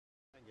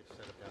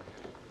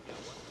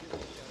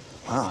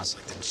Wow, it's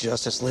like the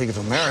Justice League of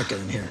America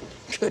in here.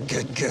 Good,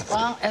 good, good.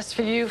 Well,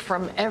 SVU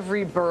from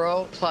every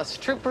borough, plus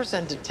troopers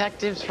and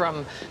detectives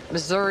from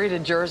Missouri to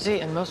Jersey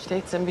and most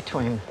states in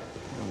between.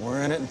 And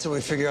we're in it until we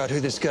figure out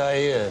who this guy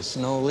is.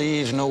 No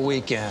leaves, no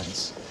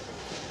weekends.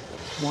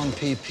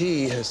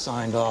 1PP has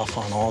signed off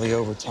on all the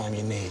overtime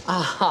you need.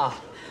 Aha.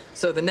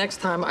 So the next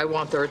time I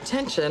want their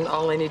attention,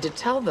 all I need to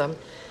tell them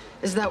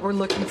is that we're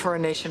looking for a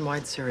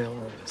nationwide serial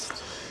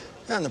rapist.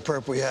 And the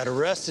perp we had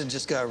arrested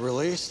just got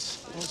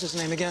released. What's his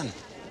name again?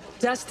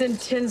 Destin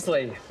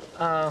Tinsley.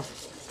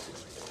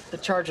 The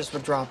charges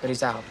would drop, but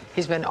he's out.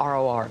 He's been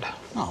ROR'd.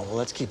 Oh, well,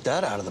 let's keep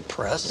that out of the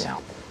press. Yeah.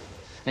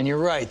 And you're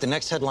right. The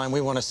next headline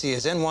we want to see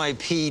is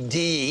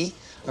NYPD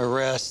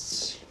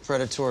arrests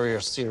predatory or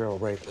serial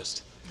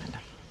rapist. I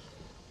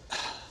know.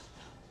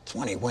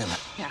 20 women.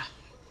 Yeah.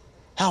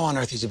 How on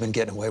earth has he been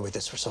getting away with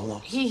this for so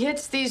long? He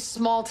hits these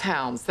small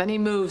towns, then he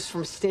moves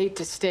from state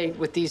to state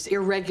with these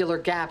irregular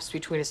gaps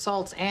between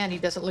assaults, and he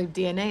doesn't leave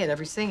DNA at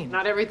every scene.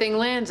 Not everything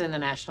lands in the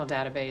national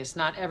database.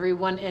 Not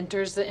everyone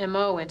enters the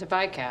MO into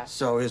VICAS.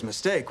 So his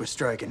mistake was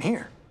striking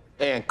here.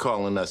 And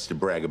calling us to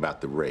brag about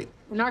the rape.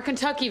 In our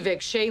Kentucky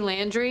Vic, Shay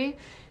Landry,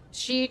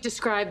 she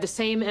described the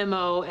same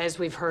MO as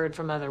we've heard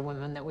from other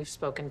women that we've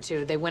spoken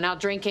to. They went out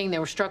drinking, they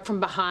were struck from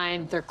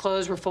behind, their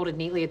clothes were folded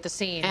neatly at the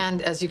scene.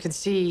 And as you can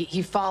see,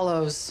 he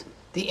follows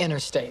the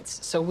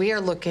interstates. So we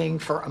are looking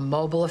for a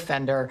mobile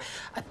offender,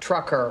 a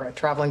trucker, a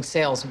traveling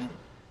salesman.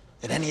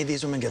 Did any of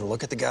these women get a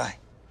look at the guy?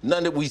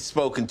 None that we've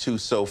spoken to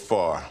so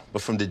far,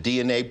 but from the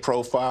DNA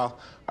profile,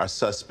 our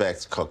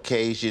suspect's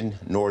Caucasian,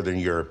 Northern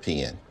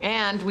European.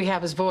 And we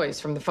have his voice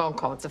from the phone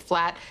call. It's a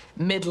flat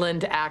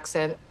Midland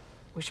accent.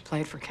 We should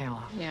play it for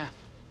Kayla. Yeah.